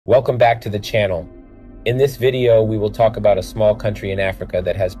Welcome back to the channel. In this video, we will talk about a small country in Africa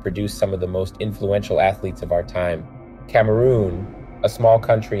that has produced some of the most influential athletes of our time. Cameroon, a small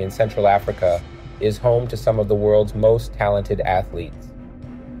country in Central Africa, is home to some of the world's most talented athletes.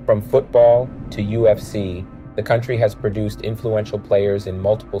 From football to UFC, the country has produced influential players in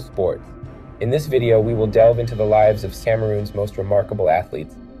multiple sports. In this video, we will delve into the lives of Cameroon's most remarkable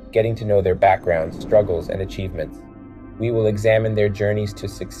athletes, getting to know their backgrounds, struggles, and achievements. We will examine their journeys to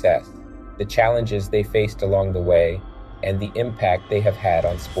success, the challenges they faced along the way, and the impact they have had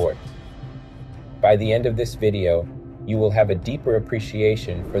on sports. By the end of this video, you will have a deeper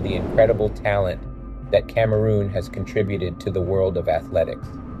appreciation for the incredible talent that Cameroon has contributed to the world of athletics.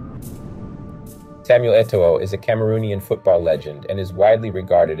 Samuel Eto'o is a Cameroonian football legend and is widely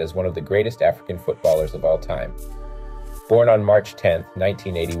regarded as one of the greatest African footballers of all time. Born on March 10,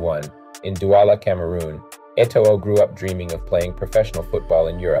 1981, in Douala, Cameroon, Eto'o grew up dreaming of playing professional football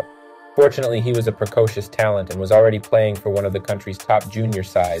in Europe. Fortunately, he was a precocious talent and was already playing for one of the country's top junior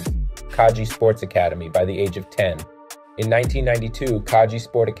sides, Kaji Sports Academy, by the age of 10. In 1992, Kaji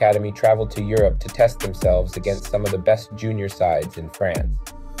Sport Academy traveled to Europe to test themselves against some of the best junior sides in France.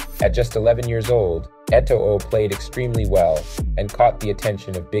 At just 11 years old, Eto'o played extremely well and caught the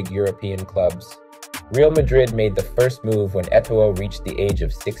attention of big European clubs. Real Madrid made the first move when Eto'o reached the age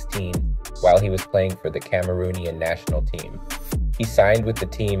of 16 while he was playing for the Cameroonian national team. He signed with the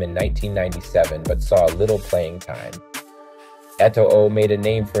team in 1997 but saw little playing time. Eto'o made a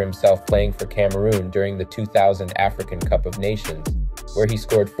name for himself playing for Cameroon during the 2000 African Cup of Nations, where he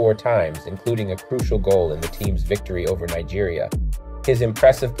scored 4 times, including a crucial goal in the team's victory over Nigeria. His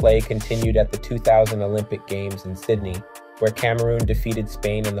impressive play continued at the 2000 Olympic Games in Sydney, where Cameroon defeated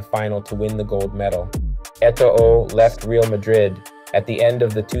Spain in the final to win the gold medal. Eto'o left Real Madrid at the end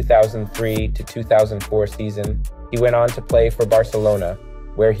of the 2003 to 2004 season. He went on to play for Barcelona,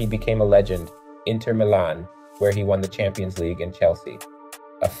 where he became a legend, Inter Milan, where he won the Champions League, and Chelsea.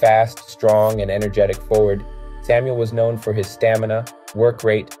 A fast, strong, and energetic forward, Samuel was known for his stamina, work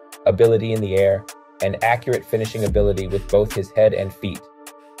rate, ability in the air, and accurate finishing ability with both his head and feet.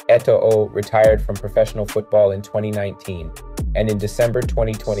 Eto'o retired from professional football in 2019, and in December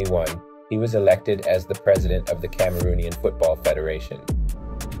 2021, he was elected as the president of the Cameroonian Football Federation.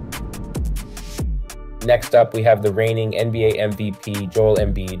 Next up, we have the reigning NBA MVP, Joel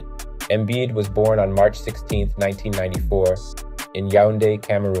Embiid. Embiid was born on March 16, 1994, in Yaoundé,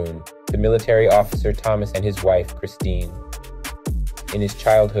 Cameroon, to military officer Thomas and his wife, Christine. In his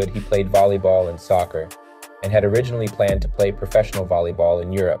childhood, he played volleyball and soccer, and had originally planned to play professional volleyball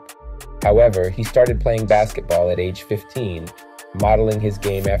in Europe. However, he started playing basketball at age 15, modeling his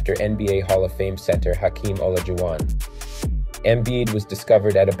game after NBA Hall of Fame center Hakeem Olajuwon. Embiid was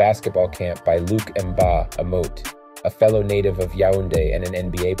discovered at a basketball camp by Luc Mbah, a fellow native of Yaoundé and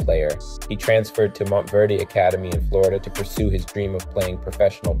an NBA player. He transferred to Montverde Academy in Florida to pursue his dream of playing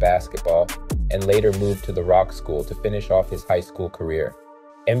professional basketball, and later moved to the Rock School to finish off his high school career.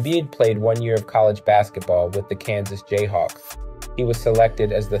 Embiid played 1 year of college basketball with the Kansas Jayhawks. He was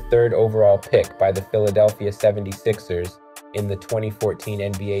selected as the 3rd overall pick by the Philadelphia 76ers in the 2014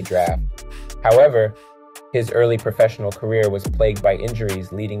 NBA draft. However, his early professional career was plagued by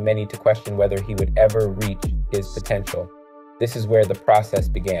injuries, leading many to question whether he would ever reach his potential. This is where the process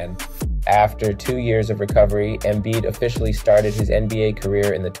began. After 2 years of recovery, Embiid officially started his NBA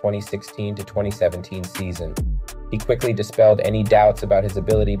career in the 2016 to 2017 season. He quickly dispelled any doubts about his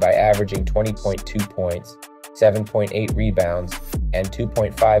ability by averaging 20.2 points, 7.8 rebounds, and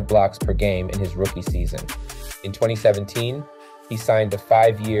 2.5 blocks per game in his rookie season. In 2017, he signed a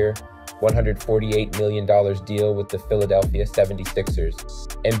 5-year, $148 million deal with the Philadelphia 76ers.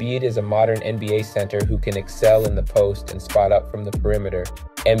 Embiid is a modern NBA center who can excel in the post and spot up from the perimeter.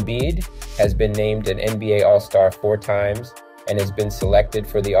 Embiid has been named an NBA All-Star 4 times and has been selected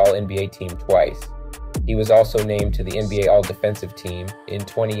for the All-NBA team twice. He was also named to the NBA All-Defensive team in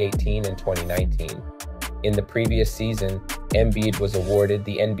 2018 and 2019. In the previous season, Embiid was awarded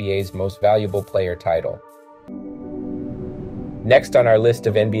the NBA's Most Valuable Player title. Next on our list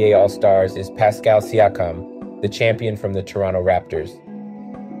of NBA All-Stars is Pascal Siakam, the champion from the Toronto Raptors.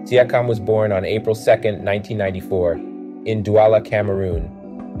 Siakam was born on April 2, 1994, in Douala,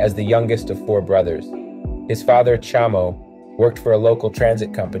 Cameroon, as the youngest of 4 brothers. His father, Chamo, worked for a local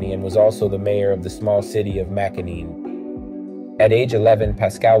transit company and was also the mayor of the small city of Makining. At age 11,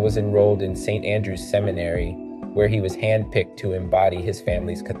 Pascal was enrolled in St. Andrew's Seminary, where he was handpicked to embody his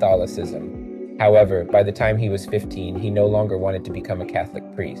family's Catholicism. However, by the time he was 15, he no longer wanted to become a Catholic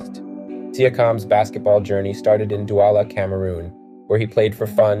priest. Siakam's basketball journey started in Douala, Cameroon, where he played for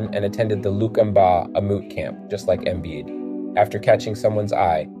fun and attended the Luc Mbah camp, just like Embiid. After catching someone's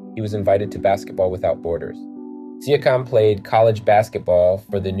eye, he was invited to Basketball Without Borders. Siakam played college basketball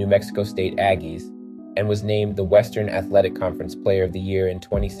for the New Mexico State Aggies and was named the Western Athletic Conference Player of the Year in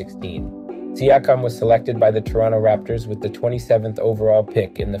 2016. Siakam was selected by the Toronto Raptors with the 27th overall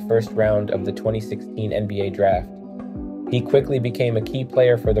pick in the first round of the 2016 NBA Draft. He quickly became a key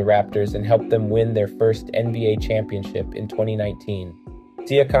player for the Raptors and helped them win their first NBA championship in 2019.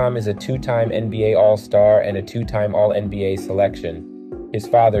 Siakam is a two-time NBA All-Star and a two-time All-NBA selection. His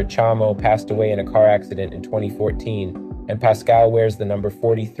father, Chamo, passed away in a car accident in 2014, and Pascal wears the number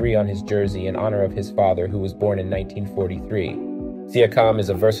 43 on his jersey in honor of his father, who was born in 1943. Siakam is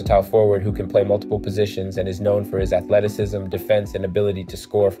a versatile forward who can play multiple positions and is known for his athleticism, defense, and ability to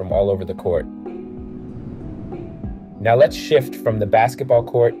score from all over the court. Now let's shift from the basketball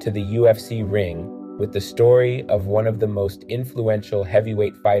court to the UFC ring with the story of one of the most influential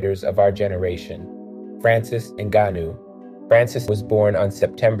heavyweight fighters of our generation, Francis Ngannou. Francis was born on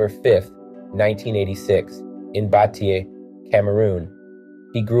September 5, 1986, in Batie, Cameroon.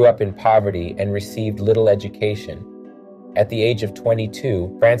 He grew up in poverty and received little education. At the age of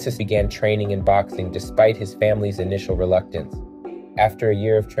 22, Francis began training in boxing despite his family's initial reluctance. After a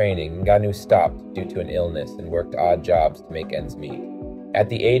year of training, Ngannou stopped due to an illness and worked odd jobs to make ends meet. At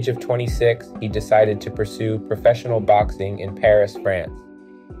the age of 26, he decided to pursue professional boxing in Paris, France.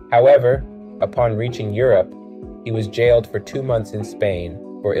 However, upon reaching Europe, he was jailed for 2 months in Spain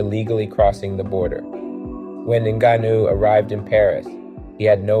for illegally crossing the border. When Ngannou arrived in Paris, he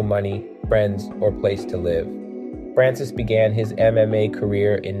had no money, friends, or place to live. Francis began his MMA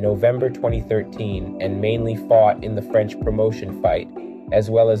career in November 2013 and mainly fought in the French promotion fight, as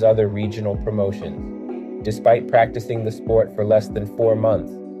well as other regional promotions. Despite practicing the sport for less than 4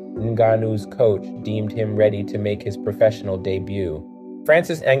 months, Ngannou's coach deemed him ready to make his professional debut.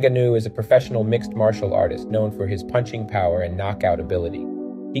 Francis Ngannou is a professional mixed martial artist known for his punching power and knockout ability.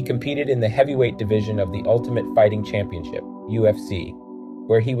 He competed in the heavyweight division of the Ultimate Fighting Championship, UFC,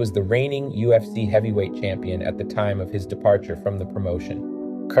 where he was the reigning UFC Heavyweight Champion at the time of his departure from the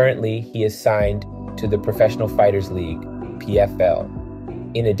promotion. Currently, he is signed to the Professional Fighters League, PFL.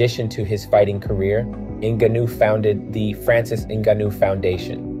 In addition to his fighting career, Ngannou founded the Francis Ngannou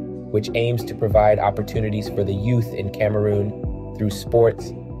Foundation, which aims to provide opportunities for the youth in Cameroon through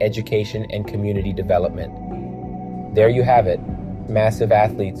sports, education, and community development. There you have it, massive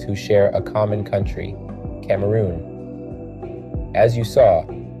athletes who share a common country, Cameroon. As you saw,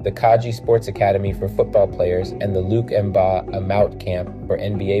 the Kaji Sports Academy for football players and the Luc Mba Amout Camp for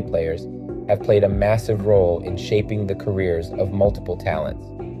NBA players have played a massive role in shaping the careers of multiple talents.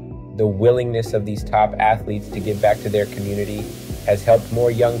 The willingness of these top athletes to give back to their community has helped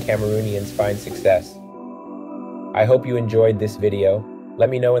more young Cameroonians find success. I hope you enjoyed this video. Let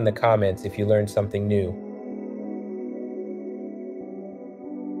me know in the comments if you learned something new.